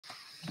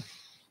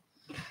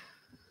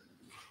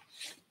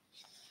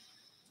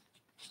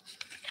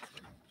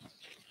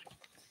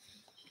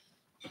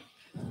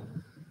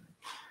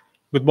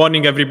Good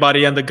morning,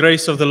 everybody, and the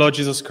grace of the Lord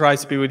Jesus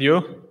Christ be with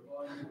you.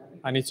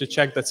 I need to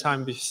check the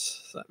time.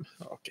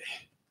 Okay.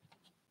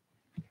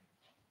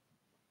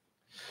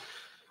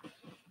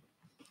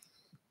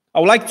 I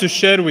would like to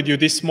share with you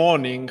this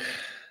morning.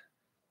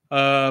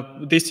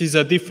 This is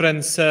a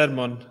different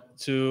sermon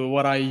to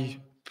what I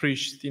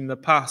preached in the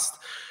past.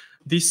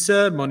 This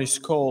sermon is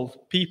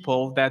called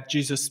People That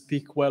Jesus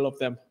Speak Well of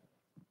Them.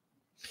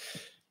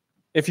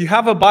 If you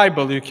have a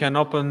Bible, you can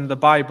open the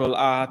Bible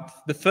at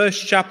the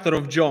first chapter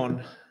of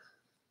John.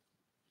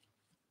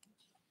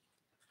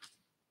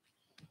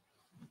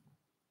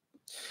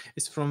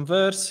 It's from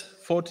verse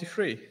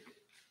 43.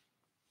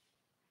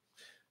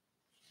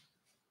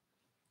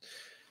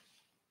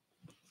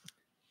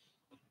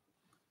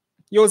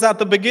 It was at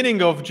the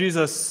beginning of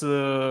Jesus'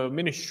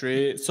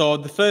 ministry. So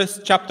the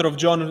first chapter of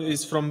John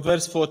is from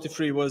verse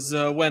 43. Was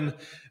when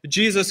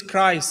Jesus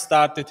Christ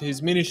started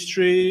his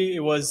ministry. It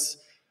was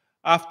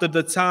after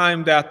the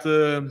time that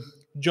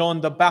John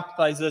the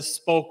Baptizer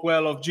spoke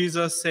well of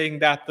Jesus, saying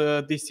that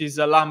this is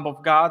a Lamb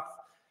of God,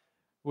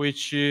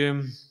 which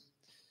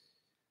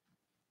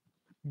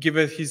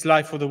giveth his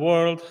life for the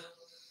world.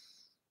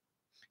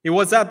 It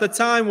was at the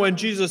time when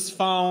Jesus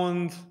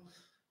found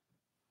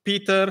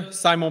Peter,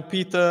 Simon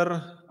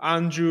Peter,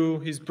 Andrew,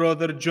 his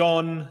brother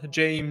John,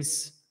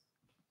 James.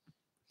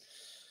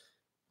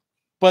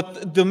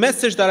 But the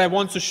message that I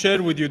want to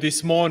share with you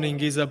this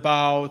morning is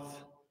about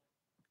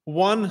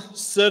one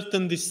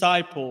certain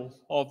disciple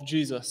of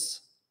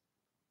Jesus.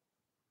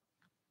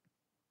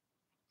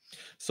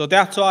 So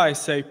that's why I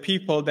say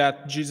people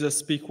that Jesus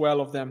speak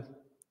well of them.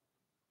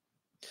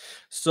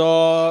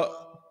 So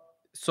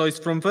it's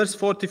from verse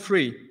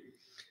 43.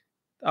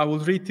 I will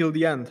read till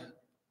the end.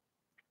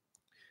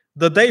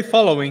 The day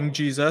following,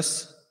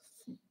 Jesus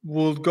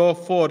would go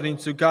forth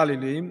into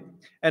Galilee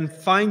and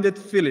findeth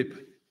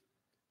Philip,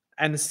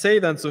 and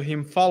said unto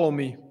him, Follow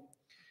me.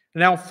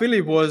 Now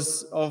Philip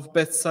was of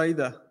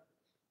Bethsaida,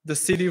 the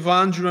city of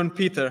Andrew and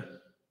Peter.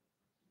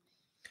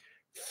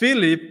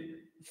 Philip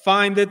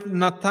findeth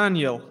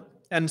Nathanael,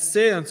 and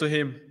said unto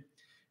him,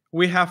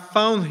 We have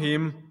found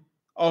him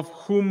of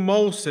whom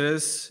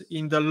Moses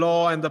in the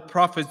law and the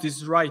prophets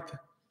is write,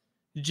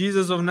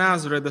 Jesus of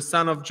Nazareth, the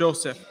son of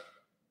Joseph.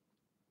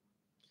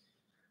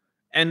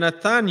 And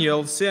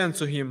Nathanael said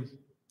unto him,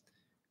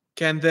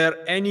 Can there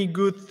any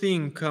good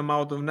thing come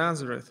out of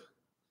Nazareth?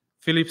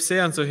 Philip said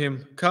unto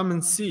him, Come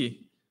and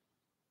see.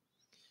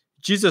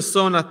 Jesus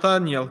saw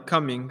Nathanael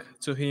coming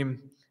to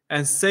him,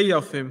 and said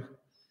of him,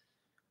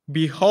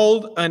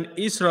 Behold, an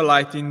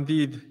Israelite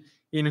indeed,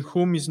 in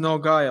whom is no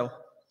guile.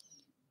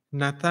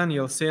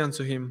 Nathanael said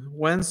unto him,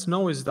 Whence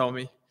knowest thou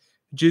me?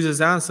 Jesus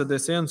answered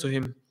and said unto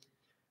him,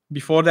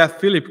 Before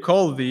that Philip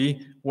called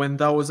thee, when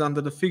thou was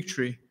under the fig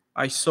tree,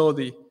 I saw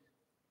thee.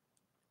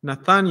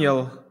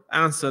 Nathanael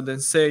answered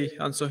and said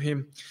unto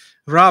him,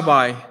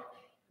 Rabbi,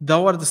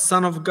 thou art the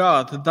Son of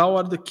God, thou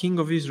art the King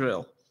of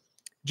Israel.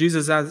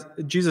 Jesus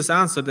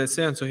answered and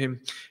said unto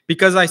him,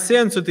 Because I say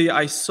unto thee,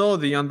 I saw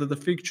thee under the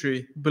fig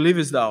tree,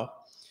 believest thou?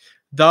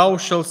 Thou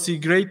shalt see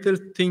greater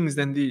things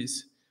than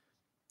these.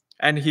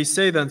 And he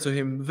said unto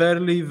him,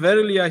 Verily,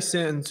 verily, I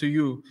say unto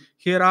you,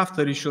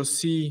 hereafter you shall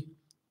see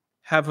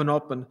heaven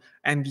open,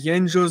 and the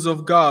angels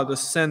of God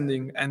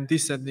ascending and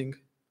descending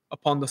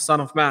upon the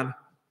Son of Man.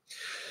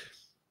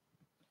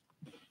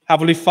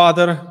 Heavenly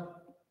Father,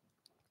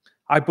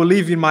 I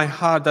believe in my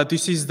heart that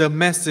this is the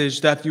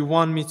message that you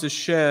want me to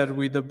share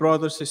with the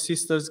brothers and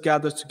sisters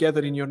gathered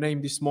together in your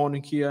name this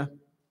morning here.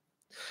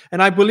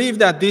 And I believe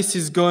that this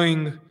is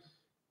going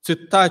to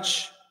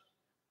touch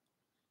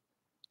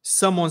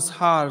someone's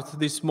heart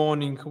this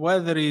morning,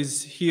 whether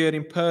it's here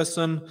in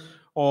person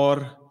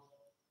or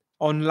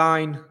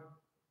online.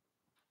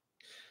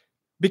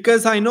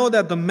 Because I know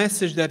that the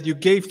message that you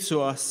gave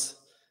to us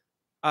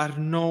are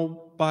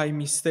not by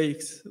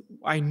mistakes.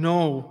 I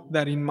know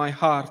that in my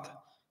heart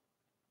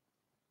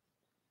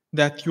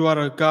that you are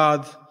a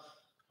God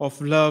of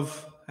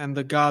love and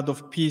the God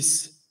of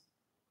peace.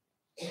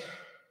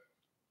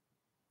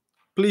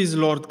 Please,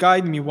 Lord,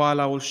 guide me while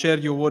I will share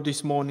your word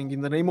this morning. In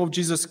the name of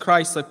Jesus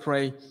Christ, I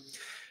pray.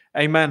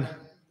 Amen.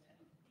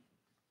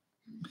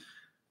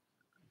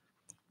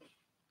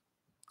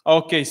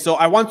 Okay, so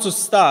I want to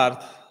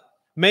start.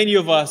 Many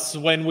of us,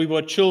 when we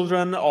were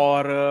children,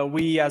 or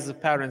we as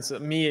parents,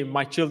 me,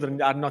 my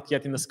children are not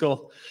yet in the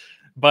school,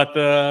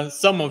 but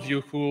some of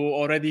you who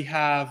already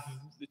have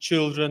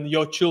children,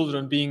 your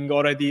children being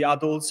already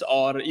adults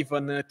or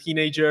even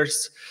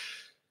teenagers,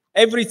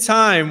 every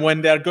time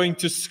when they're going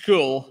to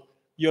school,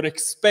 you're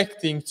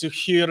expecting to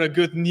hear a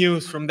good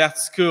news from that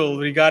school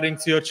regarding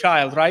to your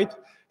child, right?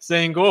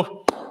 Saying,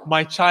 oh,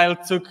 my child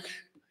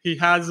he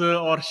has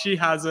or she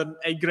has an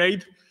A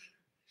grade.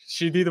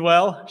 She did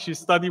well. She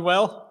studied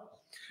well.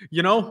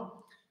 You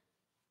know,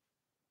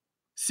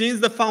 since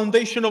the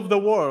foundation of the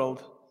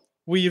world,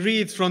 we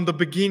read from the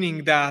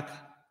beginning that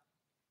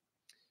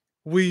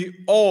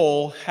we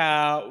all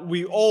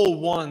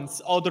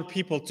want other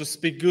people to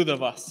speak good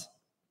of us.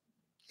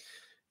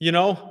 You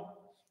know,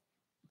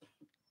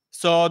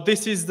 So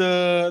this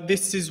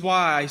is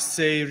why I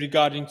say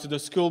regarding to the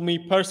school, me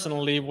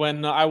personally,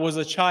 when I was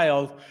a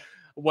child,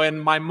 when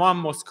my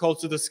mom was called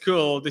to the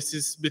school, this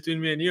is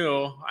between me and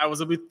you, I was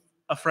a bit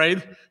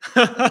afraid.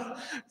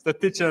 The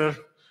teacher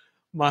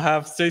might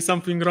have said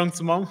something wrong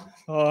to mom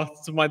or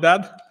to my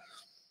dad.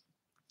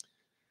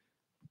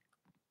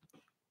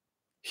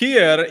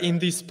 Here in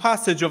this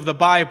passage of the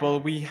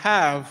Bible, we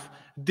have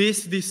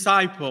this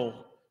disciple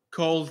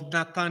called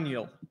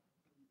Nathaniel.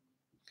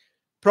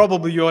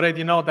 Probably you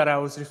already know that I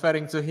was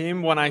referring to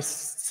him when I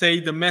say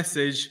the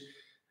message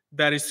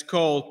that is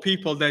called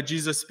people that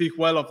Jesus speak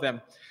well of them.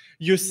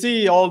 You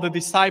see all the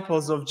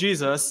disciples of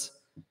Jesus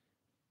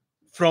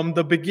from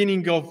the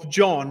beginning of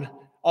John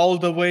all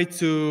the way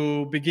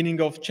to beginning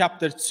of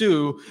chapter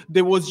 2.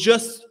 There was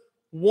just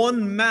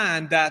one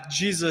man that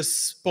Jesus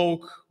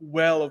spoke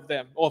well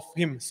of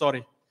him,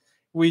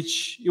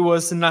 which it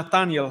was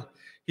Nathaniel.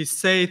 He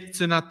said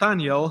to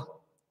Nathaniel,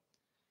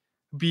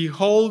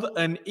 "Behold,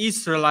 an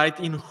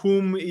Israelite in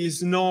whom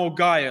is no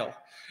guile."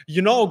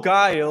 You know,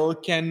 guile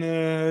can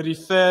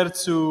refer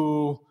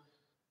to,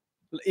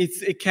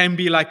 it can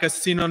be like a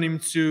synonym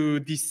to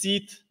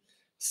deceit,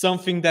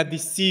 something that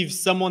deceives,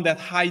 someone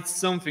that hides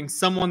something,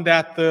 someone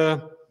that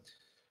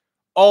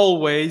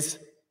always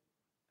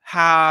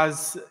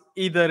has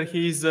either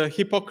he's a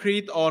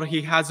hypocrite or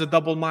he has a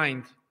double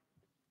mind.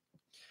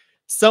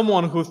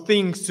 Someone who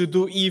thinks to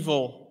do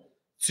evil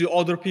to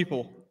other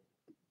people.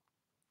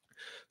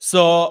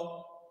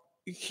 So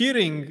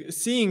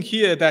seeing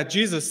here that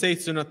Jesus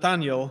says to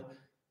Nathanael,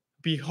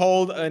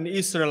 "Behold, an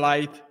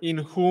Israelite in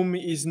whom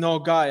is no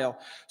guile."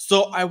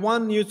 So I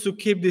want you to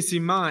keep this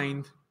in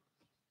mind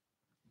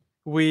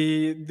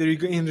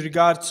in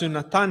regard to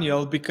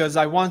Nathanael, because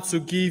I want to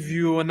give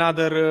you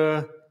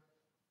another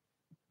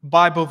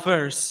Bible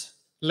verse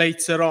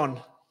later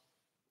on.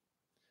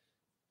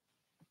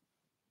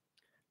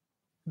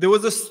 There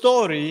was a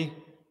story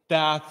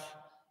that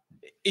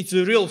it's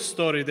a real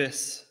story,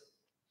 this.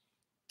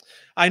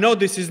 I know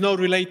this is not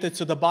related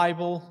to the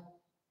Bible,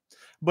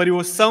 but it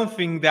was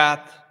something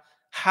that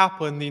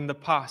happened in the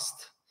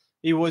past.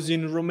 It was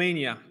in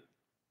Romania.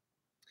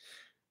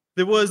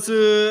 There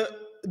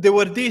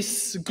were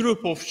this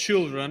group of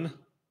children.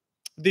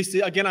 This,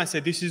 again, I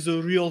said this is a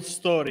real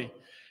story.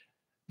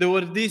 There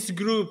were this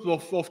group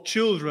of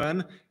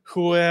children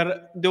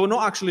they were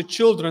not actually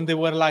children, they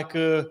were like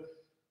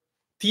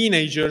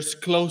teenagers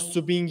close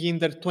to being in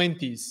their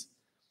 20s.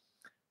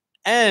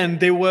 And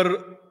they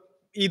were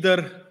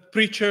either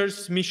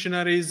preachers,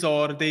 missionaries,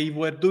 or they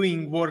were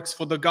doing works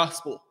for the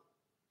gospel.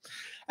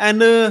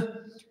 And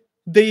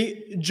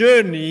they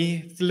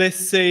journey,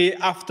 let's say,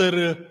 after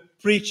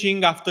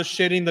preaching, after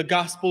sharing the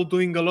gospel,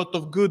 doing a lot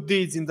of good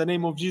deeds in the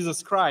name of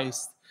Jesus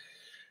Christ,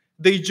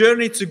 they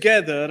journeyed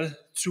together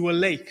to a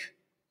lake.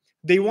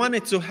 They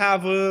wanted to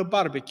have a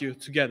barbecue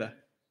together,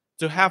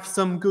 to have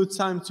some good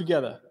time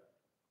together.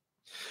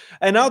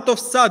 And out of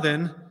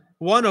sudden,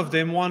 one of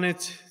them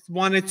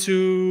wanted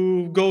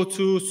to go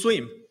to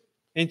swim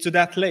into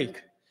that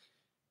lake.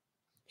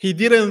 He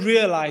didn't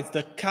realize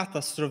the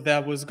catastrophe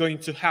that was going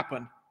to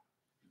happen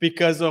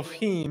because of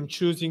him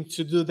choosing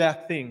to do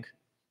that thing.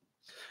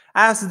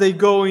 As they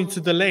go into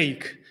the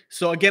lake,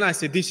 so again I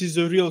said this is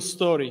a real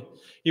story.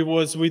 It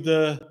was with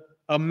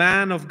a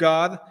man of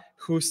God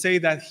who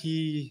said that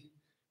he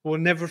will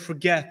never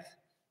forget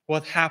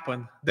what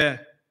happened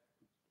there.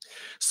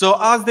 So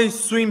as they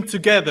swim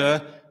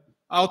together,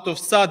 out of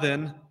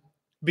sudden,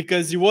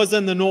 because it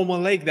wasn't a normal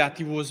lake, that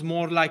it was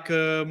more like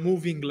a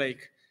moving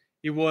lake.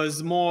 It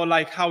was more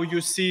like how you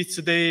see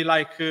today,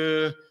 like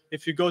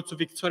if you go to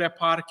Victoria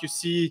Park, you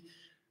see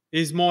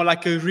it's more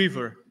like a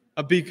river,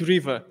 a big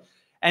river.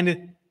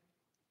 And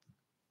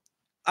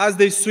as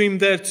they swim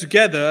there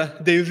together,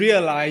 they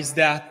realize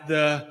that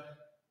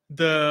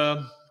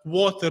the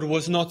water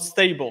was not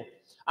stable.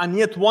 And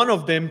yet one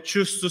of them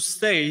chose to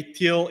stay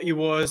till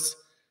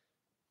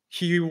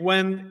he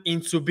went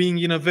into being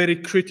in a very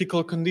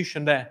critical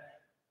condition there.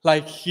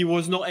 Like he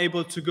was not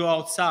able to go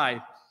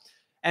outside.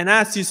 And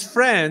as his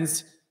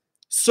friends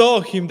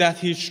saw him that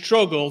he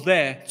struggled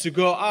there to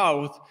go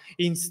out,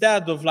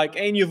 instead of like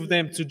any of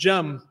them to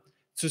jump,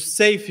 to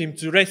save him,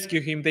 to rescue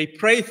him, they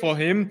prayed for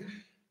him.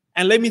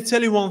 And let me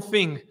tell you one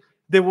thing.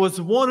 There was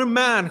one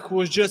man who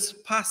was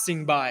just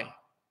passing by.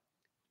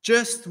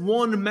 Just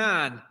one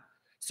man.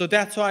 So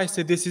that's why I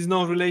said this is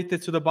not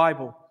related to the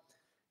Bible.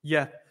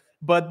 Yeah.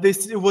 But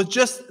it was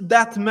just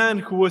that man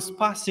who was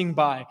passing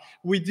by.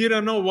 We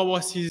didn't know what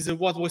was he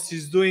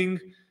doing,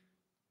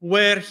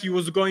 where he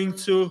was going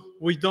to.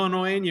 We don't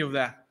know any of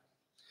that.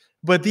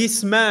 But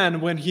this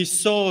man, when he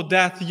saw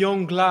that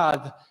young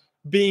lad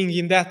being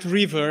in that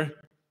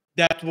river,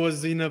 that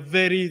was in a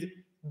very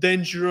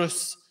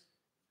dangerous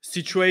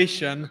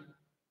situation,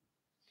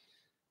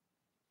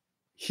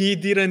 he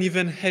didn't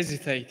even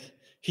hesitate.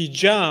 He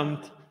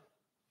jumped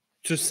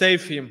to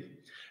save him.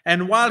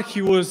 And while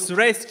he was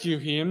rescuing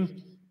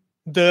him,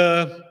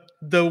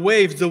 the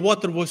waves, the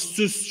water was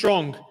too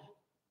strong.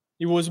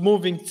 It was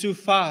moving too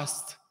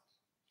fast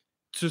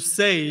to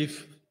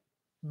save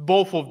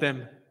both of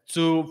them,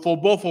 for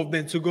both of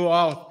them to go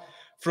out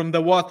from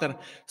the water.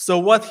 So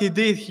what he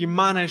did, he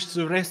managed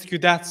to rescue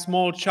that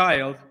small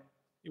child.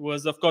 He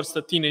was, of course,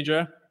 a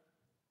teenager,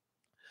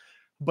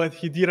 but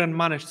he didn't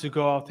manage to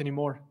go out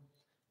anymore.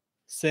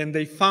 So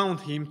they found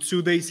him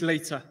 2 days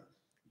later.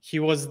 He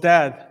was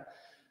dead.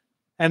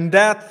 And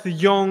that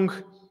young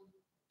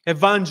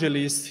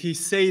evangelist, he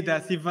said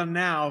that even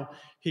now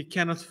he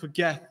cannot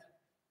forget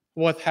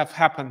what have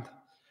happened.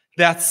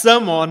 That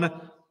someone,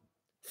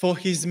 for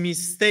his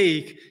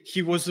mistake,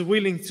 he was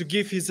willing to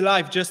give his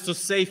life just to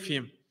save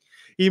him.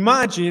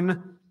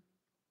 Imagine,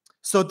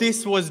 so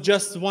this was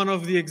just one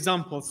of the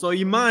examples. So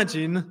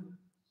imagine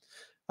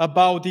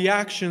about the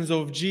actions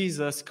of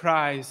Jesus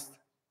Christ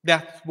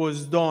that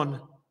was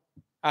done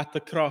at the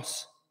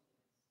cross.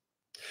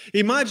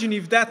 Imagine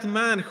if that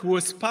man who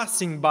was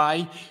passing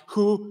by,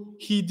 who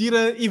he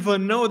didn't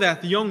even know,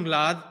 that young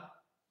lad,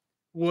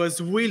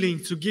 was willing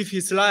to give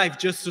his life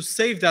just to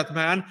save that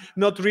man,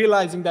 not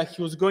realizing that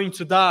he was going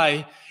to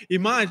die.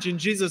 Imagine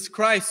Jesus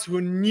Christ, who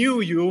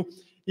knew you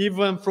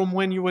even from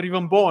when you were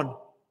even born.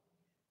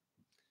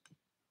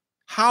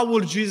 How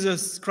would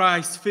Jesus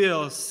Christ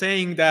feel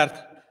saying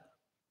that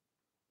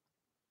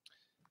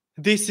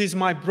this is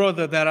my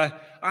brother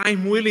that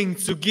I'm willing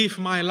to give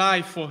my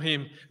life for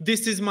him.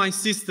 This is my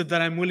sister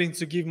that I'm willing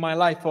to give my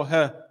life for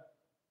her.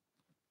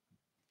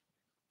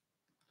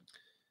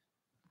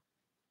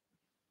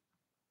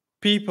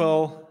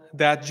 People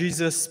that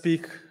Jesus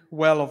speak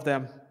well of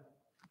them.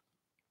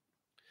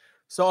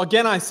 So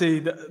again, I say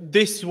that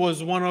this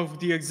was one of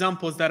the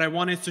examples that I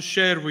wanted to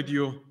share with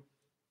you.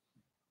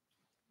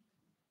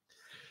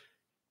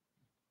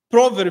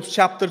 Proverbs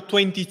chapter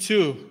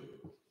 22.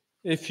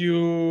 If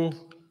you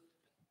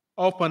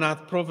open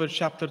at Proverbs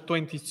chapter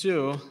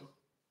 22.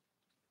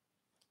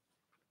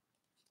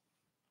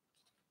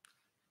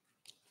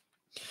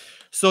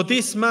 So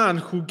this man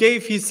who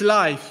gave his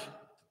life,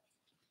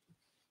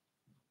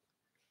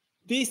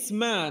 this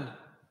man,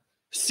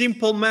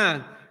 simple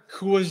man,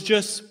 who was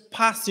just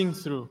passing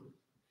through,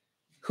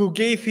 who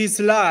gave his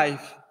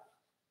life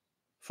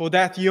for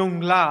that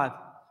young lad,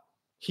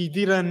 he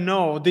didn't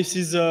know. This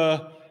is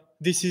a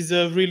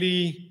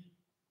really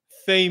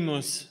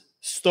famous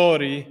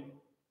story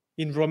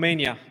in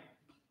Romania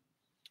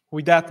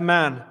with that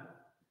man.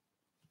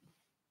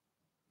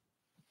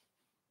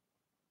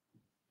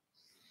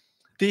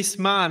 This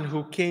man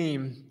who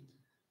came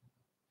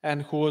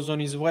and who was on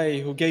his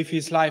way, who gave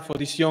his life for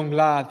this young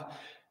lad,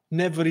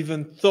 never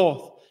even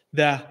thought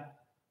that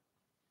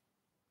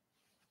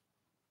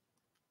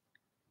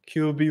he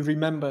will be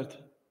remembered.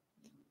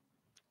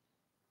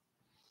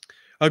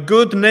 A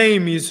good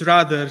name is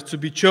rather to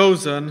be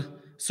chosen.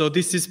 So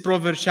this is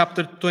Proverbs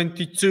chapter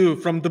 22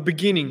 from the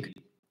beginning.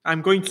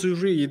 I'm going to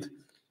read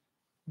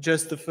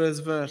just the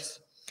first verse.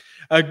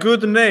 A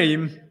good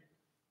name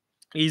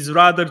is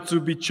rather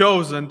to be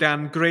chosen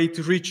than great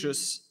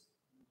riches,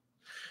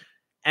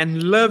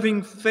 and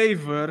loving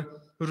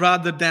favor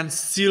rather than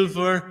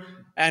silver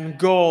and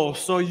gold.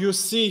 So you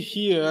see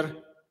here,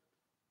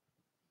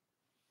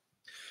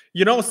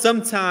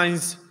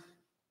 sometimes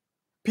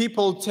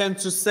people tend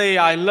to say,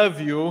 I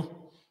love you,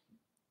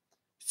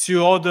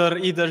 to other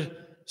either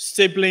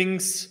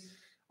siblings,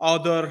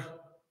 other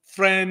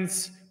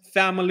friends,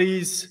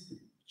 families,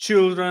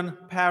 children,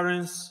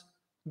 parents,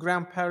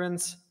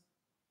 grandparents,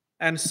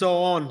 and so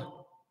on.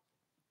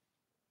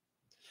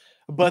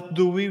 But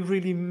do we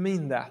really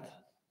mean that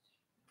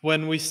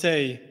when we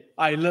say,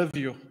 I love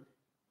you?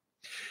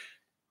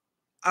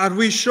 Are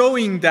we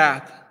showing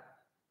that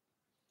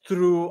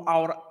through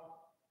our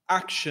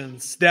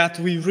actions, that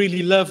we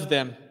really love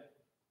them?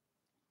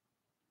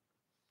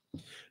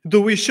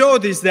 Do we show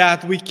this,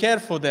 that we care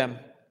for them?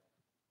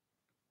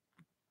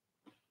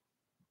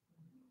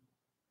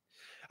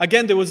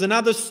 Again, there was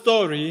another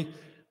story.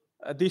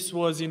 This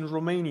was in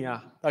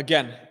Romania.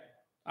 Again,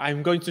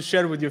 I'm going to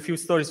share with you a few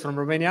stories from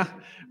Romania.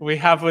 We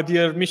have a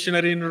dear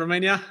missionary in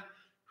Romania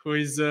who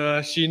is,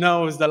 she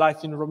knows the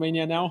life in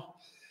Romania now,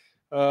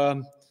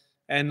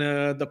 and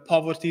the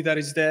poverty that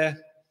is there.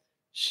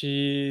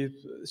 She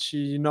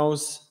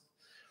knows.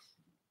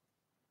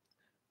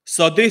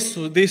 So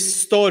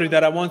this story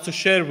that I want to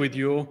share with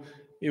you,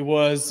 it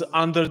was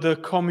under the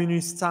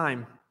communist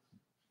time.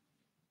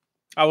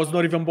 I was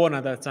not even born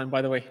at that time,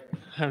 by the way.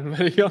 I'm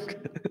very young.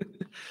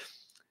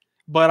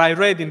 But I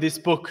read in this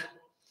book.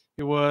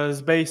 It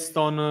was based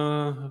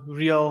on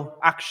real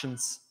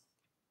actions.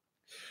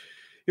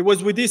 It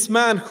was with this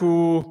man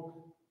who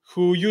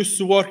used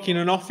to work in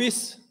an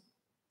office,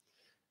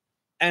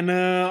 and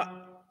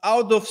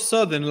out of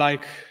sudden,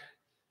 like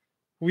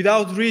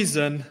without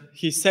reason,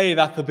 he said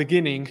at the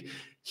beginning,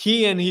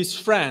 he and his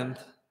friend,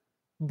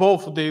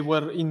 both they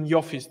were in the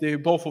office.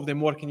 Both of them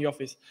work in the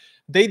office.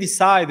 They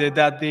decided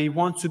that they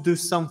want to do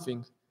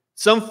something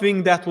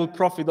that will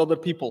profit other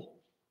people.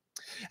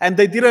 And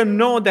they didn't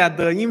know that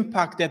the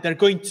impact that they're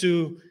going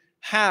to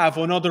have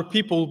on other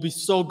people will be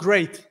so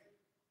great.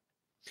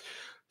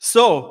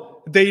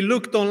 So they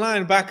looked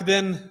online. Back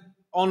then,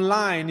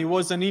 online, it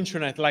wasn't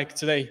internet like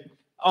today.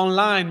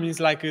 online means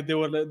like they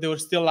were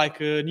still like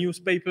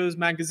newspapers,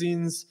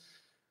 magazines,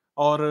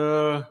 or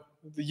the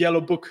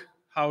Yellow Book,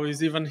 how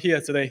is even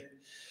here today.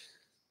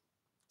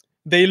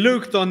 They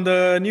looked on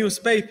the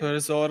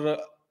newspapers or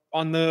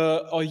on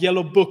a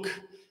Yellow Book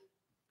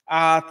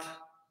at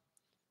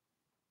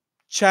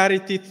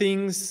charity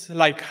things,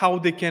 like how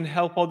they can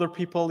help other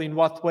people, in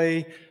what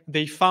way.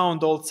 They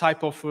found all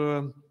type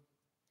of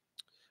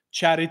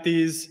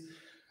charities,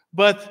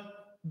 but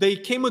they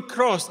came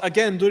across,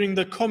 again, during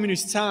the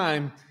communist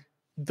time,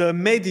 the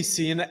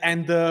medicine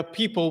and the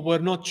people were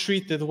not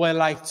treated well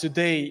like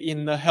today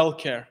in the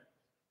healthcare.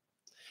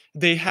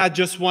 They had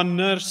just one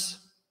nurse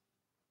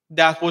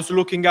that was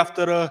looking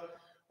after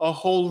a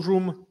whole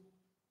room,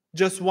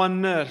 just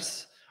one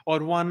nurse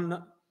or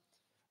one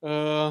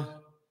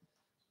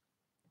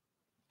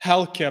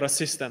healthcare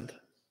assistant.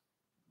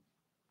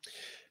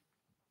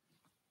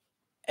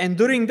 And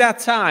during that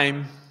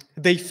time,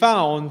 they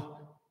found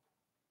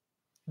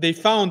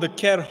a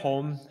care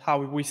home,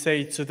 how we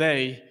say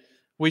today,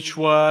 which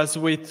was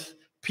with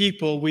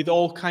people with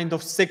all kinds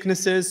of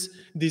sicknesses,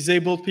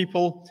 disabled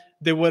people.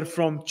 They were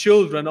from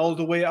children all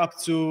the way up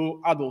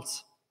to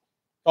adults,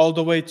 all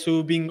the way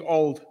to being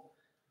old.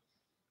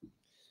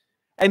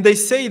 And they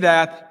say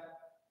that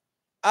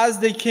as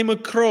they came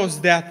across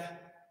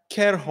that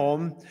care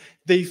home,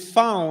 they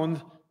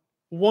found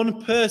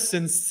one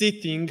person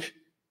sitting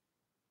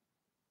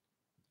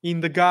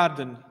in the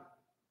garden,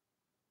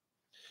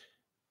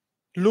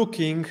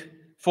 looking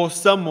for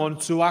someone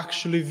to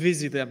actually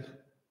visit them.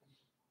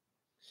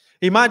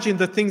 Imagine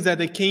the things that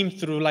they came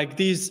through, like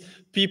these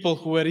people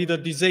who were either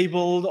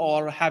disabled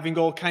or having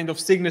all kinds of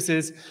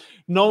sicknesses,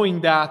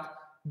 knowing that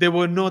they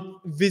were not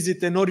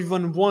visited, not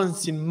even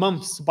once in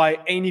months, by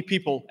any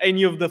people,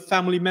 any of the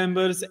family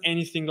members,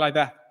 anything like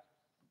that.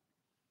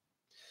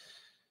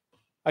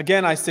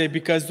 Again, I say,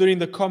 because during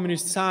the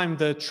communist time,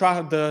 the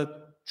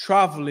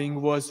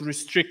traveling was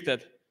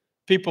restricted.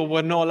 People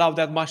were not allowed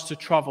that much to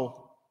travel.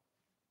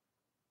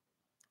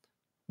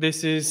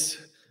 This is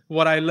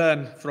what I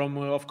learned from,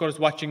 of course,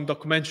 watching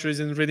documentaries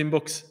and reading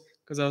books,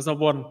 because I was not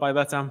born by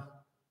that time.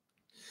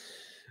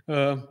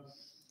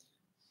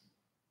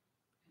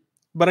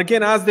 But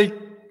again, as they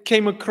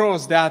came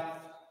across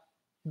that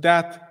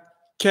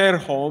care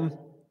home,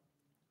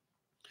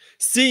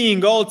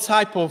 seeing all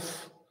type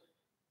of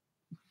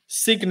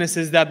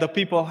sicknesses that the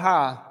people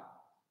had,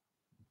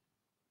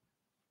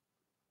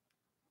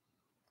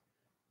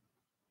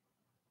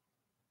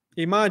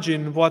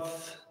 imagine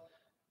what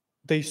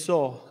they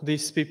saw,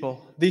 these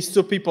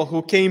two people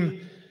who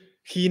came.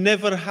 He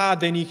never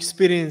had any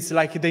experience,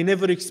 like they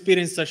never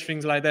experienced such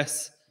things like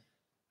this,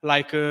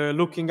 like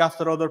looking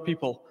after other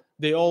people.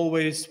 They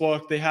always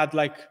worked, they had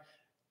like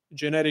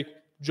generic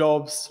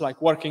jobs,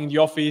 like working in the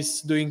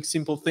office, doing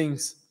simple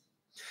things.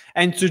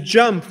 And to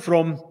jump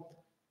from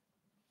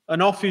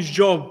an office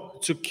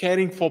job to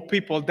caring for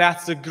people,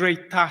 that's a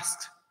great task.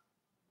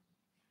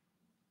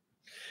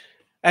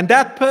 And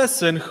that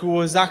person who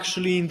was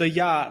actually in the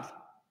yard,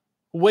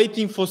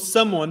 waiting for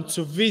someone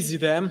to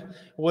visit them,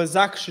 was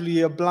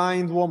actually a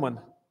blind woman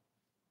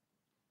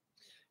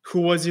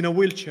who was in a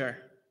wheelchair.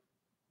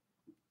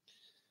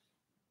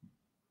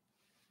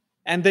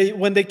 And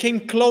when they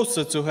came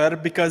closer to her,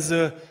 because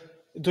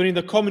during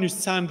the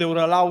communist time they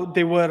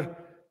were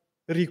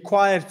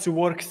required to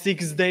work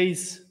 6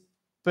 days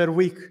per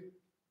week.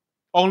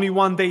 Only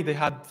one day they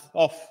had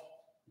off.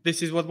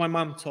 This is what my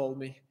mom told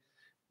me.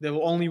 There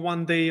were only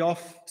one day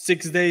off.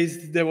 6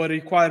 days they were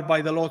required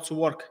by the law to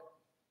work.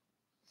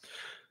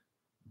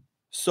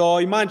 So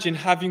imagine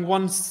having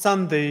one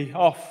Sunday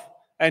off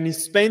and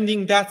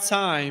spending that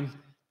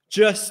time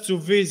just to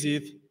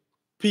visit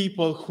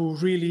people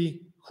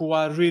who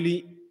are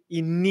really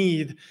in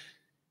need,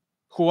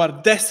 who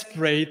are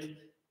desperate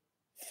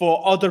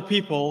for other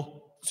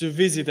people to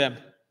visit them.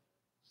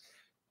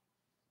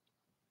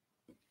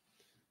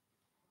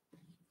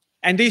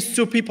 And these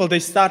two people, they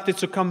started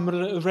to come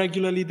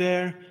regularly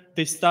there.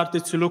 They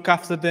started to look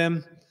after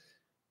them.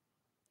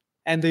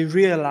 And they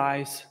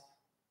realized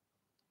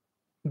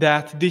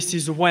that this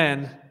is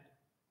when,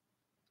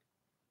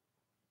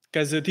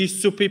 because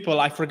these two people,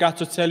 I forgot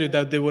to tell you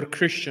that they were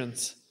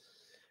Christians.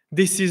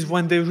 This is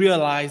when they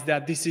realized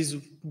that this is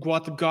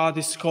what God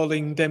is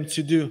calling them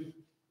to do.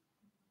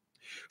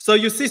 So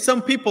you see,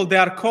 some people, they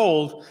are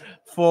called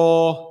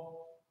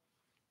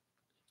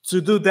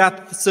to do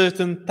that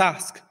certain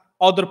task.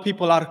 Other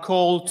people are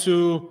called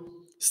to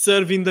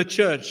serve in the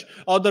church.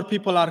 Other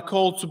people are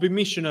called to be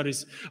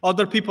missionaries.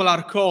 Other people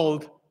are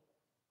called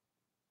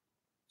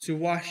to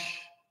wash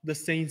the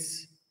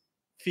saints'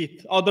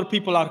 feet. Other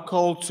people are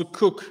called to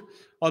cook.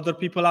 Other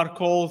people are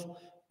called,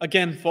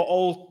 again, for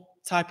all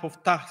type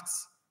of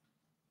tasks.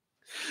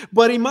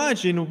 But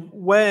imagine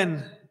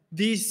when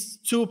these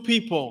two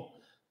people,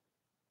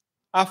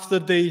 after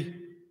they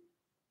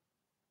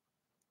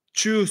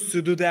choose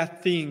to do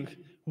that thing,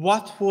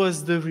 what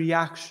was the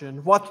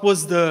reaction? What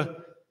was the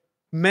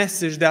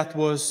message that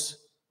was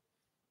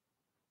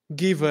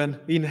given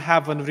in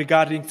heaven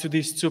regarding to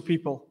these two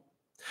people?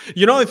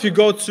 You know, if you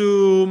go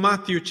to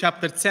Matthew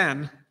chapter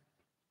 10,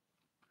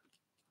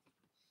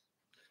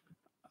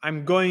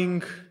 I'm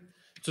going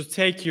to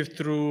take you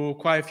through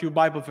quite a few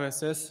Bible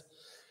verses.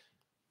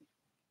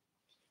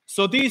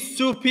 So these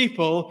two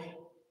people,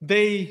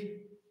 they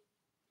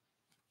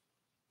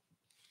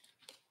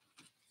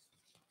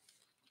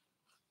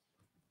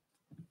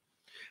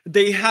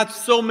had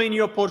so many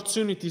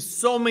opportunities,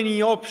 so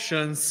many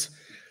options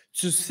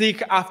to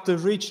seek after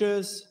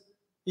riches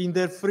in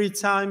their free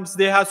times.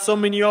 They had so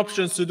many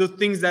options to do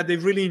things that they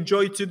really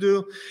enjoy to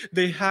do.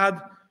 They had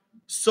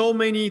so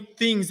many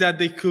things that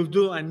they could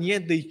do, and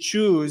yet they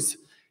choose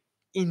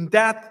in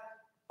that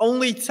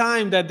only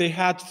time that they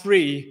had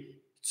free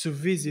to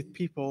visit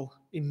people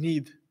in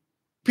need,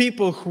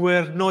 people who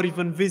were not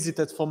even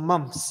visited for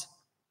months.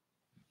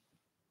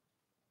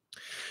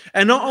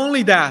 And not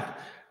only that,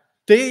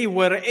 they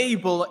were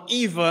able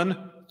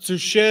even to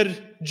share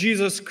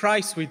Jesus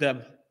Christ with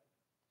them,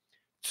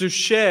 to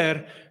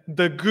share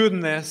the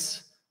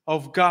goodness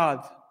of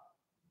God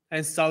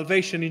and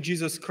salvation in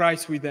Jesus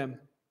Christ with them.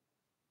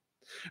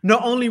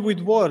 Not only with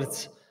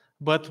words,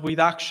 but with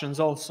actions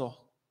also.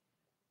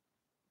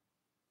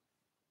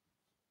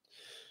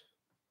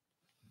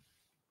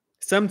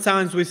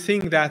 Sometimes we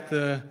think that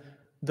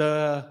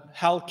the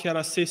healthcare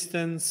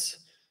assistants,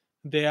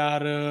 they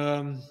are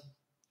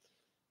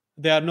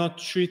not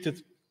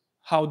treated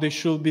how they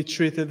should be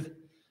treated,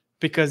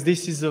 because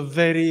this is a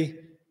very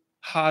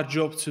hard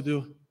job to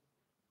do.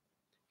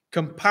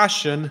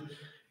 Compassion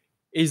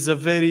is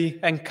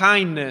and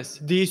kindness,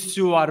 these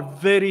two are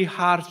very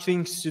hard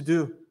things to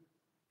do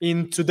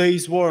in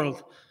today's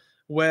world,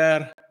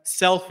 where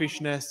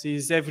selfishness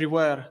is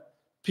everywhere.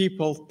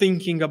 People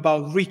thinking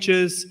about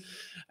riches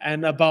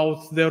and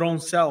about their own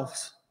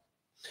selves.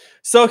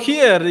 So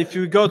here, if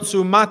you go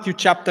to Matthew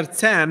chapter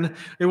 10,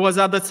 it was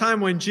at the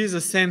time when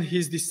Jesus sent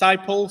his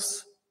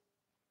disciples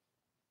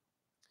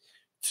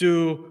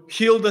to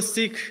heal the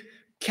sick,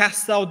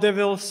 cast out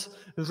devils,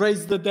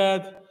 raise the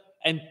dead,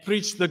 and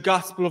preach the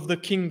gospel of the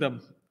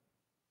kingdom.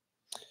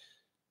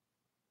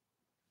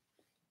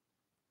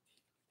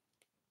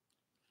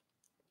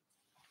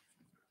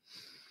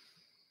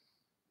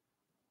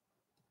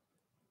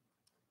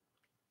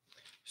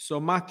 So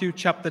Matthew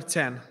chapter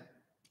 10.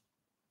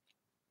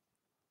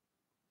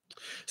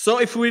 So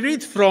if we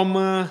read from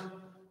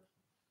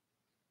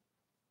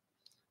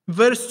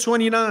verse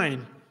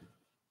 29,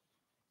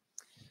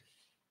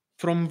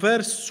 from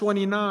verse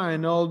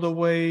 29 all the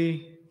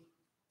way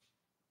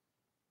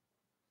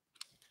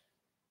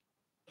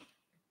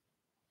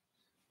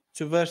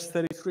to verse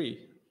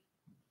 33.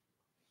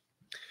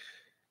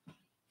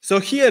 So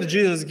here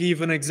Jesus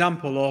gives an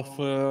example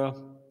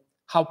of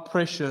how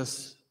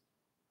precious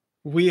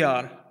we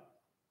are.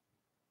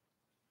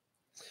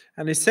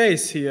 And it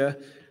says here,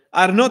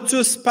 "Are not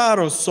two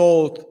sparrows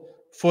sold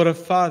for a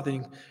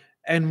farthing,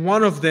 and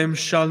one of them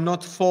shall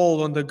not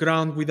fall on the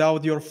ground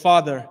without your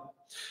Father?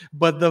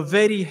 But the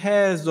very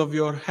hairs of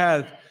your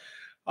head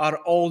are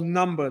all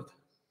numbered.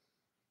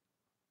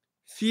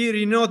 Fear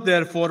ye not,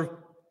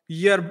 therefore,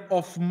 ye are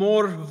of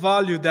more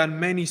value than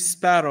many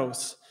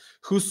sparrows.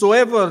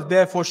 Whosoever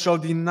therefore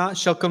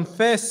shall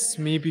confess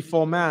me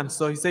before man."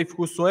 So he says,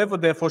 "Whosoever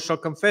therefore shall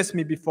confess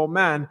me before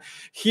man,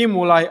 him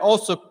will I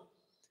also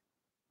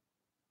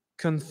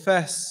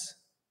confess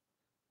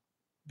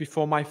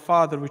before my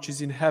Father which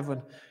is in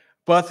heaven.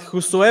 But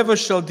whosoever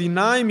shall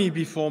deny me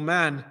before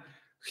man,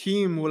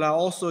 him will I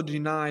also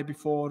deny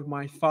before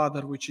my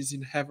Father which is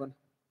in heaven."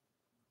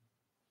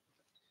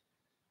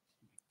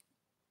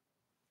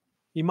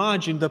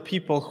 Imagine the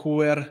people who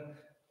were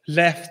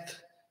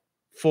left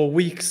for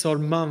weeks or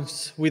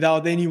months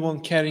without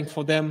anyone caring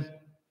for them.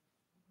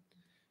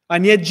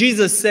 And yet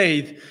Jesus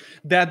said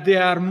that they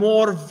are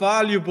more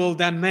valuable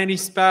than many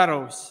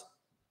sparrows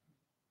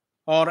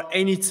or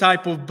any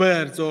type of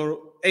birds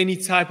or any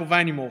type of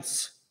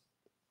animals.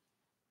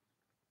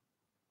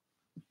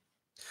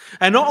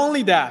 And not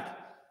only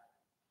that,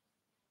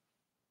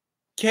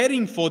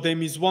 caring for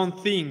them is one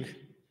thing,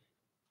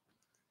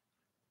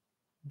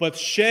 but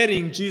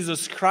sharing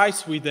Jesus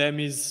Christ with them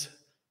is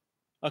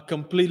a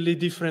completely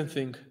different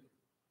thing.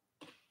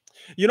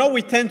 You know,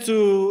 we tend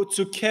to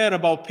care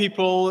about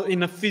people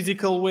in a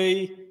physical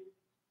way,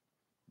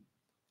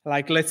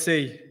 like, let's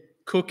say,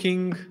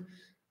 cooking,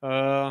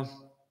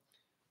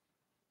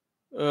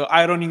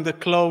 ironing the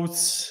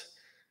clothes,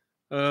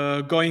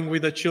 going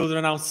with the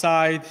children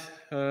outside,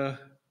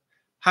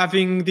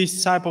 having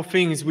these type of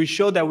things. We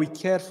show that we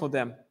care for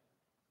them.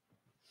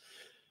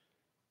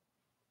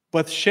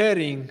 But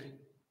sharing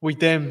with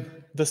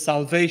them the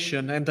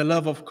salvation and the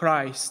love of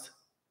Christ,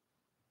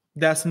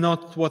 that's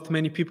not what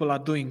many people are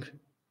doing.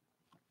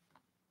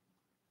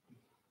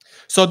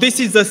 So this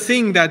is the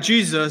thing that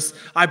Jesus,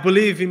 I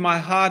believe in my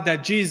heart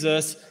that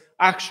Jesus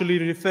actually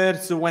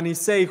refers to when he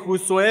says,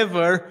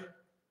 "Whosoever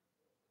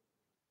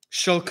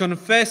shall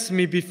confess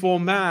me before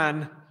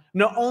man,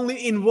 not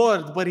only in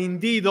word, but in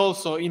deed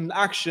also, in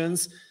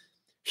actions,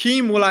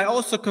 him will I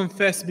also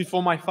confess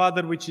before my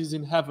Father which is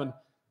in heaven."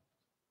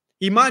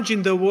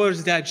 Imagine the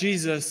words that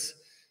Jesus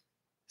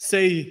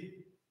say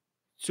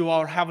to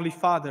our Heavenly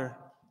Father.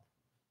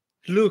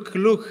 Look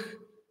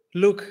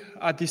Look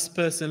at this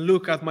person.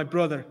 Look at my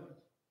brother.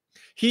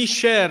 He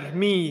shared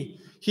me.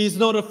 He's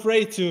not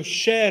afraid to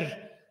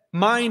share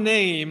my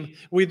name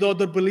with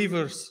other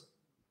believers,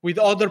 with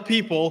other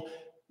people,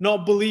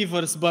 not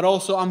believers, but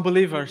also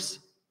unbelievers.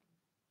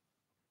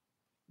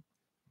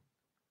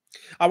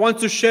 I want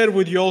to share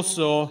with you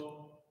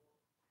also.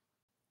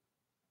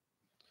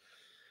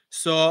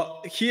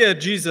 So here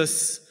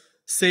Jesus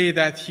say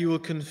that he will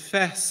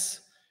confess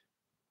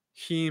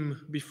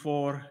him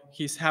before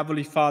his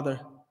heavenly Father,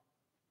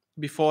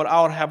 before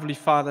our heavenly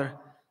Father.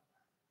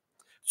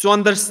 To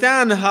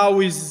understand how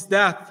is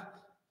that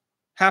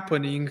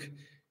happening,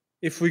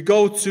 if we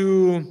go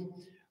to,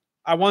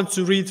 I want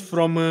to read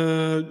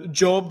from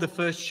Job, the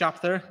first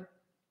chapter.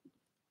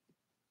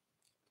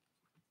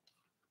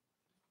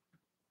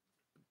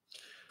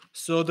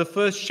 So the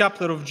first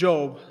chapter of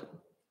Job.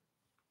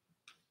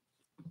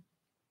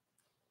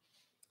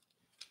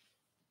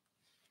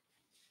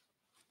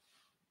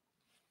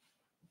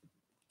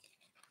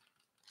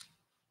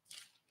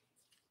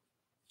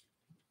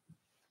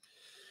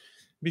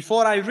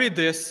 Before I read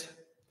this,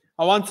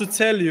 I want to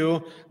tell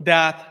you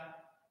that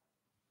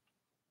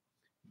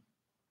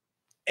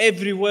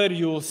everywhere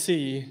you will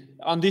see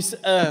on this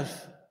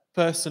earth,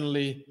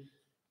 personally,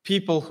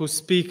 people who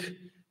speak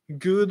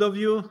good of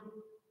you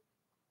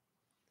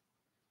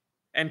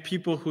and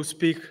people who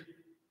speak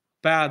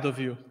bad of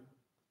you.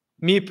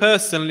 Me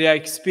personally, I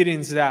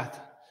experienced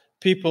that.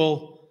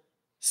 People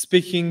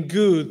speaking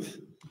good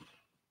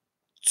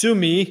to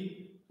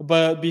me,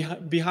 but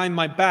behind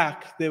my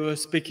back, they were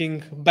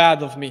speaking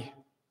bad of me.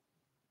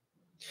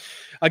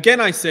 Again,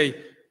 I say,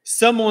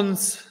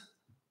 someone's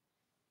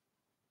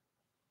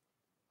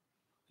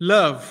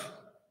love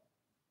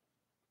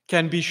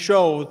can be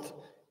showed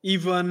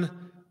even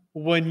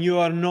when you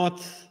are not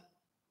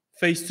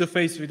face to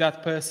face with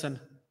that person.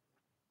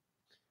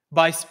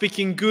 By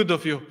speaking good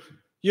of you.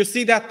 You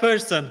see that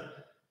person,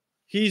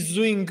 he's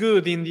doing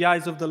good in the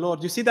eyes of the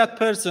Lord. You see that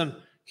person,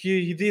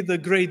 he did a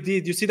great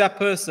deed. You see that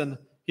person,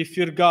 he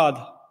feared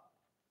God.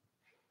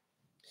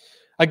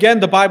 Again,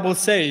 the Bible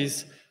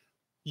says,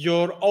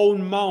 your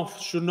own mouth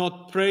should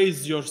not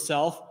praise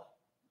yourself,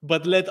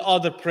 but let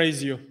others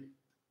praise you.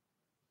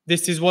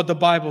 This is what the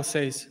Bible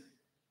says.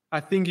 I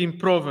think in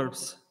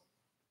Proverbs.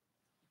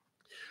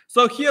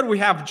 So here we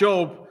have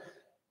Job.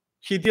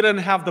 He didn't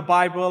have the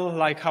Bible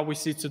like how we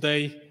see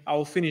today. I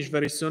will finish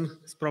very soon.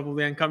 It's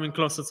probably I'm coming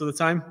closer to the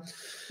time.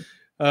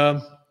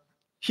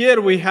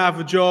 Here we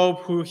have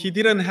Job, who he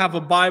didn't have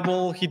a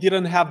Bible. He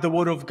didn't have the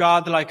Word of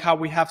God like how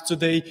we have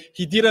today.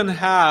 He didn't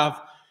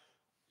have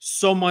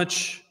so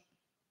much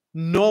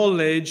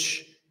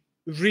knowledge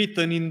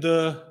written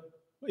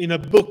in a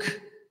book,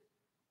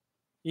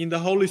 in the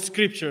Holy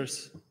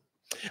Scriptures.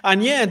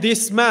 And yet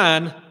this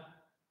man,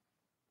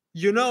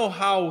 you know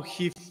how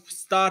he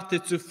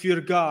started to fear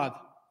God.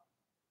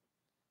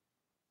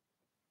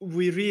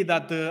 We read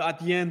at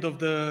the end of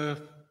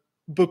the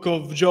book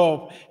of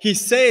Job, he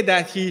said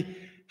that he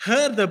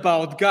heard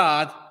about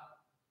God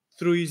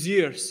through his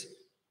ears.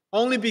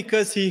 Only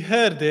because he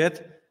heard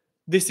it,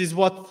 this is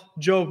what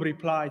Job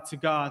replied to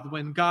God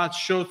when God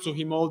showed to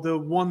him all the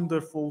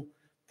wonderful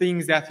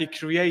things that he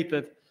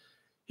created.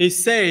 He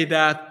said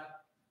that,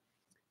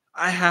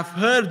 I have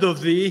heard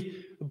of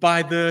thee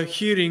by the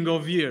hearing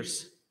of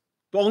ears.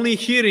 Only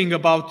hearing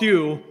about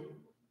you,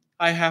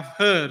 I have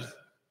heard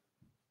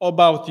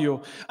about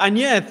you. And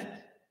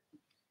yet,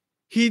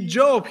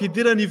 Job, he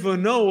didn't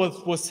even know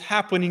what was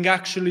happening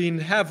actually in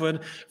heaven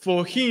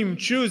for him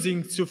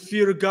choosing to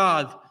fear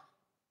God.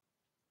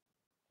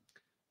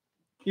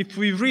 If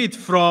we read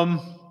from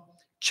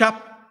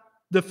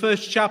the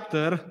first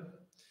chapter,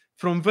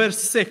 from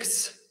verse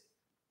 6,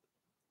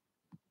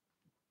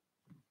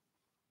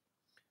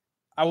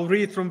 I will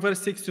read from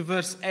verse 6 to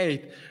verse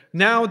 8.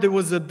 Now there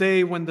was a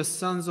day when the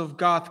sons of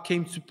God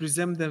came to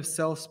present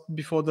themselves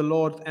before the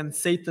Lord, and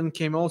Satan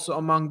came also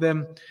among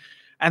them.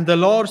 And the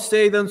Lord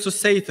said unto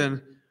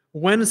Satan,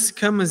 whence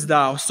comest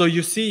thou? So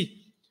you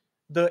see,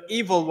 the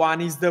evil one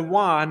is the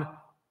one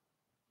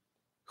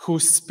who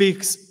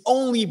speaks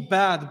only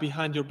bad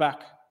behind your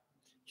back.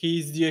 He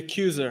is the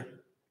accuser.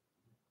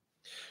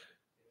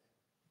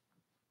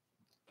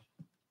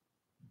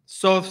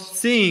 So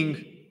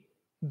seeing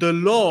the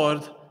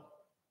Lord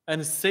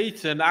and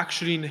Satan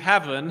actually in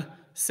heaven,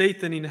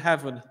 Satan in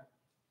heaven,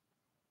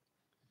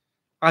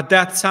 at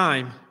that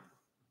time.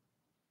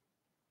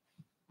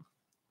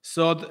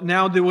 So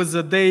now there was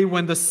a day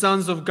when the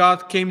sons of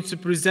God came to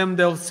present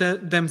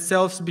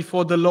themselves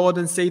before the Lord,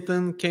 and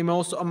Satan came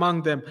also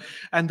among them.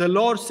 And the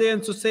Lord said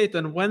unto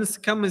Satan, whence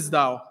comest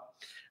thou?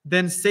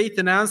 Then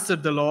Satan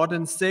answered the Lord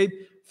and said,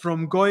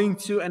 from going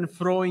to and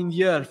fro in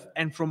the earth,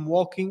 and from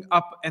walking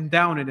up and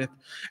down in it.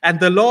 And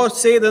the Lord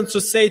said unto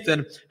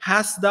Satan,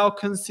 hast thou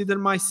considered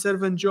my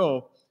servant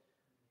Job,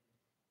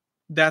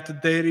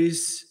 that there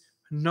is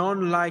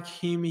none like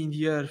him in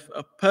the earth,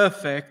 a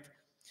perfect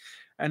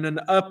and an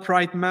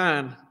upright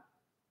man,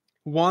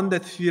 one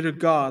that feareth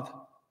God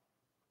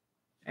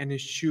and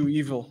eschew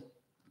evil.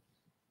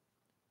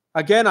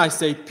 Again, I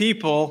say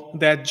people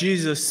that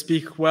Jesus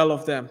speak well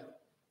of them.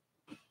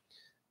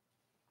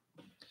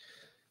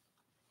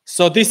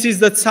 So this is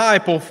the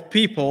type of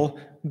people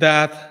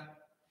that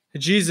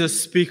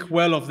Jesus speaks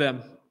well of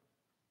them.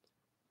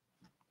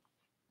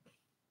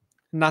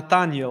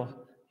 Nathanael,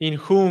 in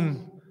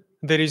whom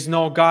there is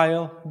no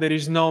guile, there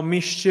is no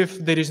mischief,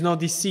 there is no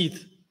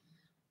deceit.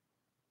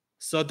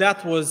 So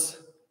that was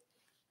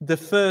the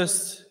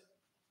first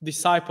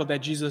disciple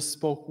that Jesus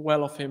spoke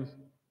well of him.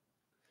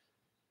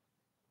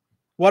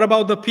 What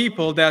about the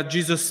people that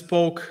Jesus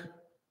spoke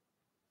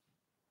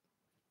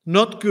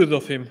not good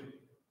of him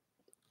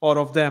or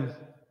of them?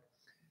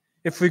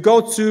 If we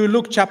go to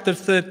Luke chapter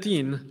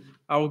 13,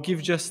 I will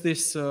give just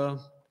this. And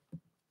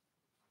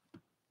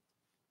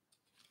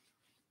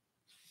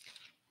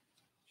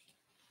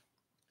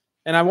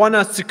I want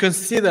us to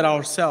consider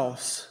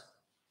ourselves.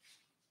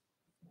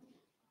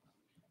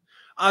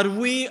 Are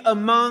we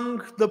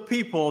among the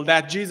people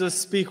that Jesus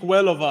speaks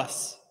well of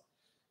us?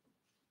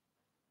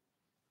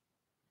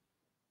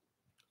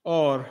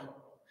 Or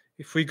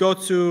if we go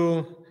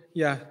to,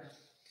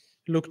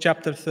 Luke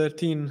chapter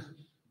 13,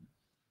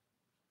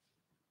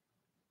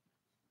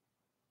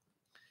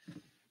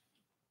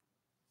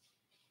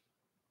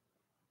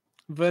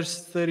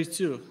 verse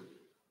 32.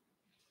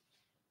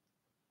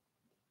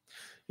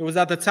 It was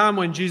at the time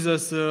when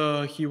Jesus,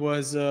 he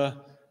was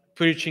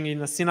preaching in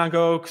the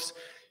synagogues.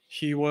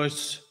 He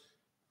was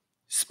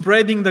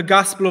spreading the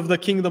gospel of the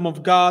kingdom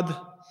of God.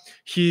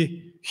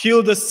 He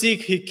healed the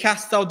sick. He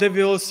cast out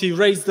devils. He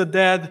raised the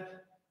dead.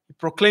 He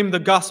proclaimed the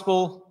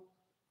gospel.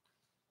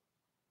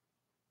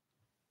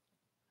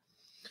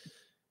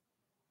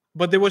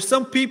 But there were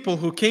some people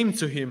who came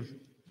to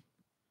him.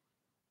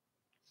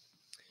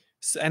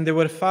 And they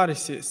were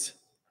Pharisees.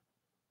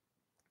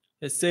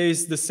 It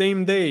says the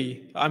same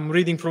day, I'm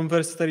reading from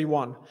verse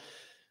 31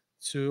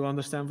 to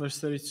understand verse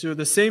 32.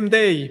 The same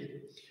day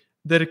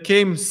there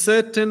came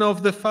certain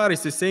of the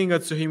Pharisees saying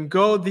unto him,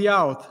 Go thee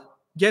out,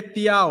 get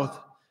thee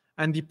out,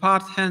 and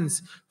depart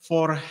hence,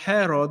 for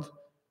Herod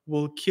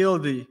will kill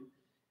thee.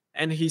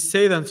 And he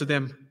said unto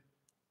them,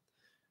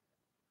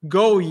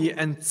 Go ye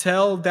and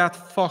tell that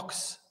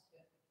fox.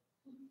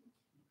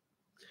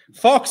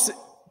 Fox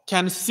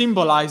can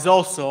symbolize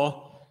also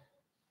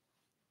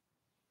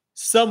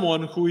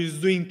someone who is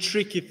doing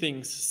tricky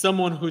things,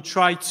 someone who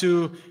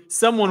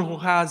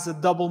has a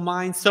double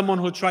mind, someone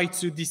who tries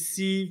to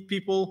deceive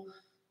people.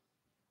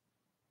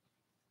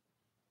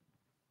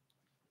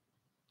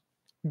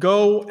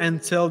 Go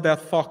and tell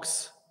that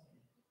fox,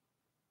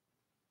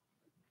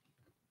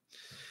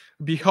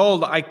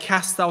 Behold, I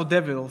cast out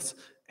devils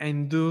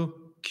and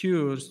do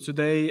cures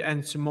today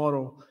and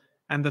tomorrow,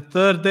 and the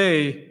third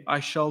day I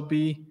shall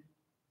be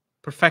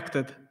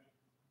perfected.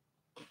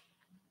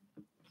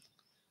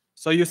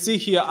 So you see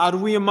here, are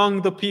we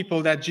among the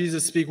people that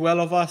Jesus speaks well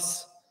of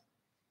us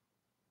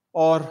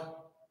or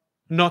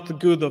not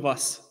good of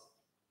us?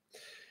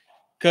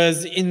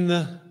 Because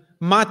in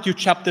Matthew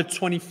chapter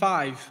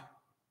 25,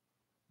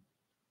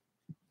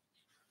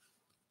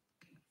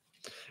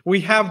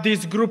 we have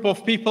this group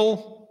of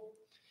people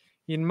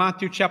in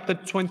Matthew chapter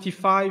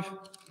 25.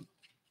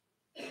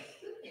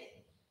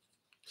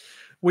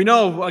 We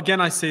know, again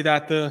I say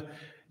that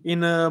in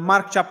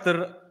Mark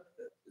chapter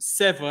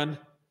 7,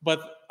 but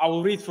I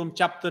will read from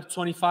chapter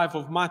 25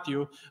 of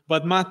Matthew,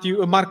 but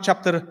Mark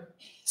chapter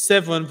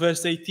 7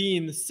 verse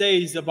 18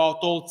 says about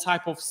all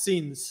type of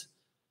sins,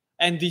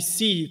 and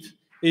deceit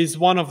is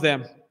one of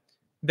them,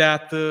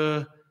 that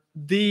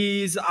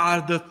these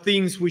are the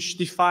things which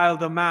defile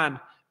the man,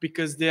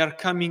 because they are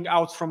coming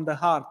out from the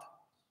heart.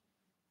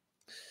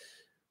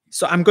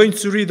 So I'm going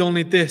to read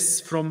only this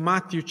from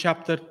Matthew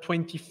chapter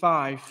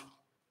 25.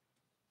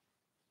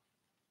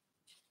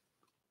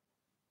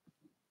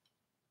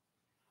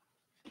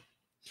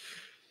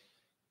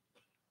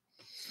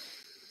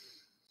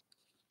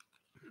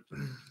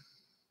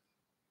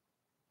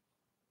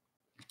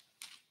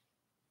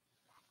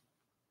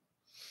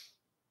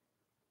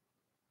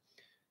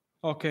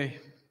 Okay.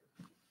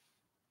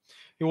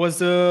 It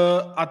was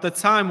at the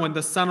time when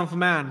the Son of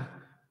Man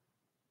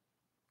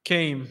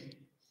came.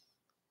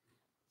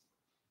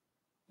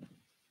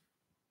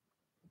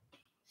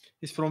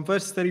 It's from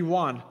verse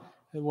 31.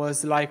 It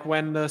was like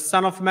when the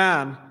Son of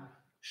Man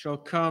shall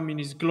come in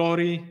his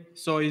glory.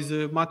 So is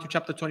Matthew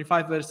chapter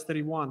 25, verse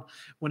 31.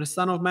 When the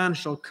Son of Man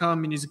shall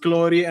come in his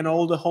glory and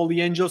all the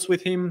holy angels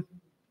with him,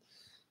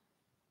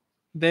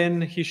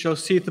 then he shall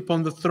sit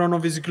upon the throne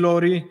of his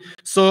glory.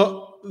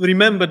 So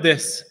remember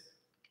this.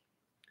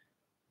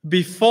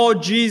 Before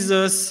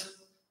Jesus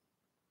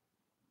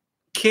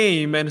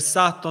came and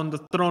sat on the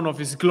throne of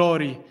his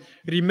glory,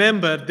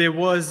 remember there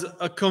was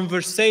a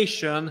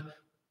conversation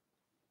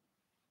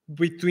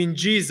between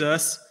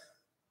Jesus,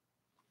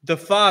 the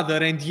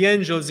Father, and the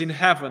angels in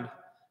heaven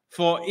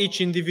for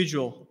each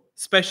individual,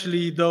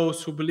 especially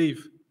those who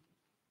believe.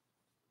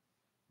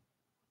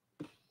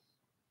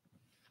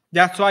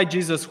 That's why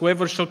Jesus,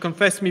 whoever shall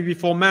confess me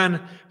before man,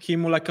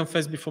 him will I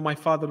confess before my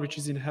Father which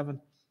is in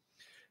heaven.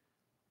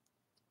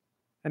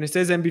 And it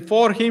says, and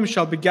before him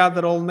shall be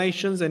gathered all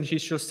nations, and he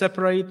shall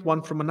separate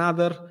one from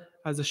another,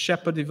 as a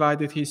shepherd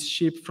divided his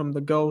sheep from the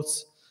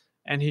goats,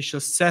 and he shall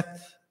set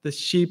the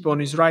sheep on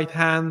his right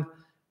hand,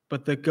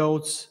 but the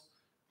goats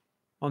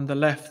on the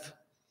left.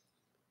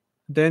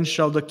 Then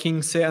shall the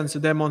king say unto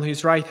them on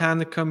his right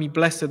hand, Come, ye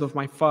blessed of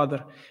my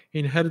Father,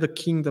 inherit the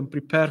kingdom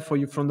prepared for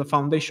you from the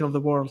foundation of the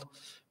world.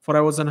 For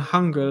I was an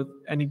hungered,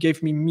 and he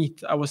gave me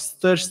meat. I was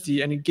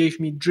thirsty, and he gave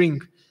me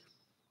drink.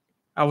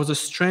 I was a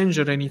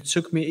stranger, and he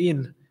took me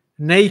in.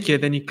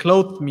 Naked, and he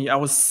clothed me. I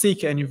was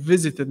sick, and he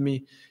visited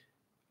me.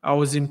 I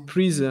was in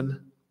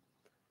prison,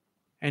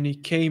 and he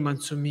came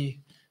unto me.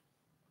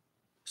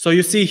 So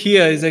you see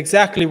here is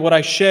exactly what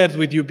I shared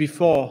with you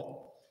before,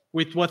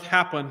 with what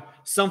happened.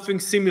 Something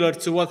similar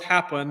to what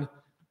happened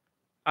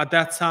at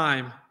that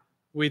time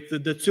with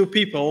the two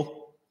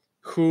people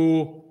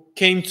who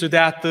came to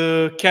that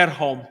care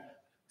home,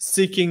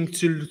 seeking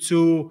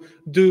to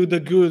do the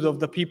good of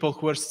the people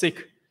who are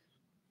sick.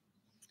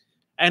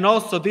 And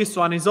also this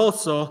one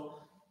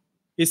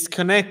is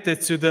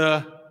connected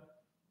to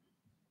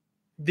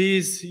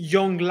these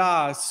young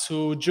lads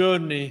who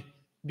journey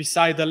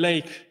beside the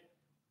lake.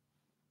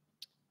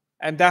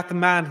 And that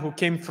man who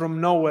came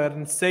from nowhere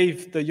and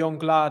saved the young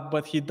lad,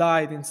 but he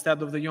died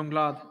instead of the young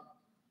lad.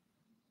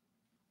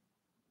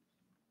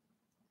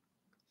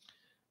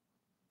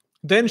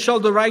 Then shall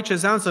the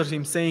righteous answer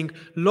him, saying,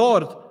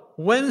 Lord,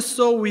 when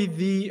saw we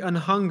thee an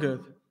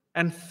hungered,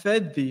 and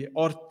fed thee,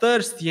 or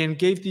thirsty, and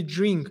gave thee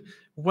drink?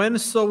 When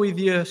saw we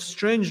thee a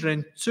stranger,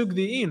 and took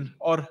thee in,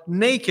 or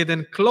naked,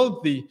 and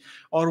clothed thee?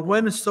 Or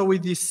when saw we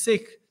thee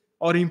sick,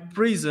 or in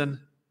prison,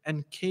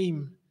 and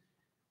came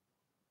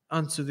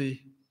unto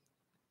thee?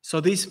 So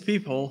these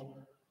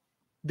people,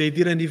 they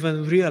didn't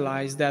even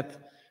realize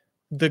that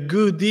the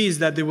good deeds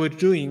that they were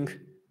doing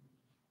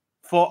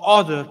for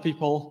other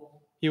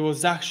people,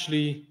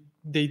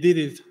 they did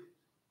it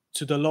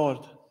to the Lord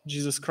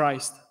Jesus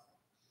Christ.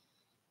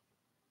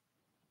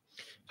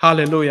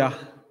 Hallelujah.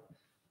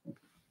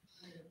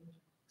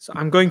 So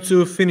I'm going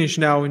to finish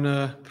now in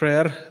a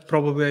prayer.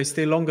 Probably I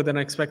stay longer than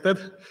I expected,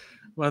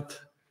 but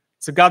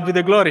to God be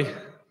the glory.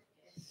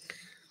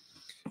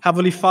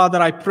 Heavenly Father,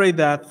 I pray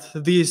that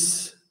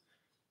this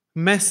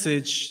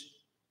message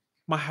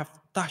might have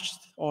touched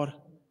or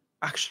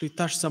actually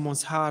touched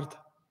someone's heart.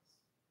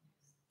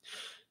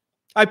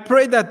 I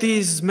pray that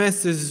this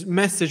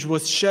message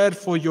was shared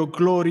for your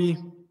glory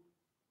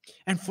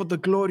and for the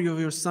glory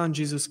of your Son,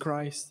 Jesus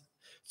Christ,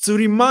 to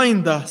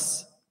remind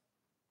us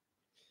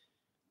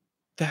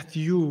that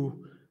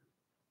you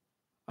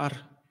are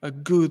a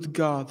good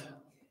God.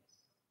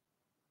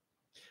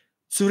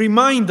 To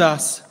remind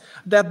us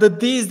that the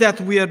deeds that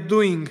we are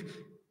doing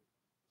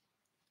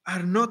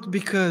are not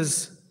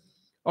because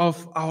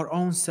of our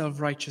own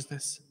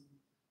self-righteousness,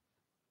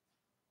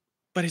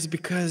 but it's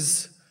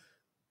because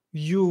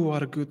you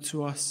are good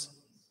to us.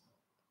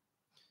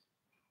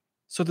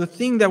 So the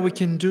thing that we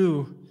can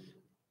do,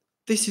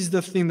 this is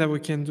the thing that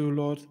we can do,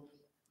 Lord,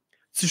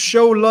 to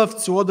show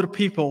love to other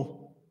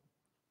people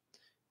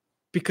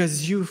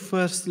because you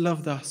first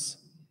loved us.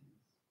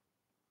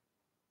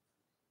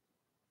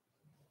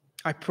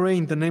 I pray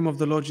in the name of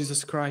the Lord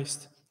Jesus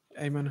Christ.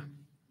 Amen.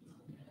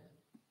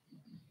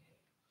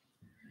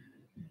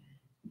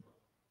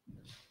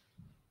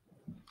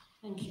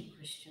 Thank you,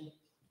 Christian.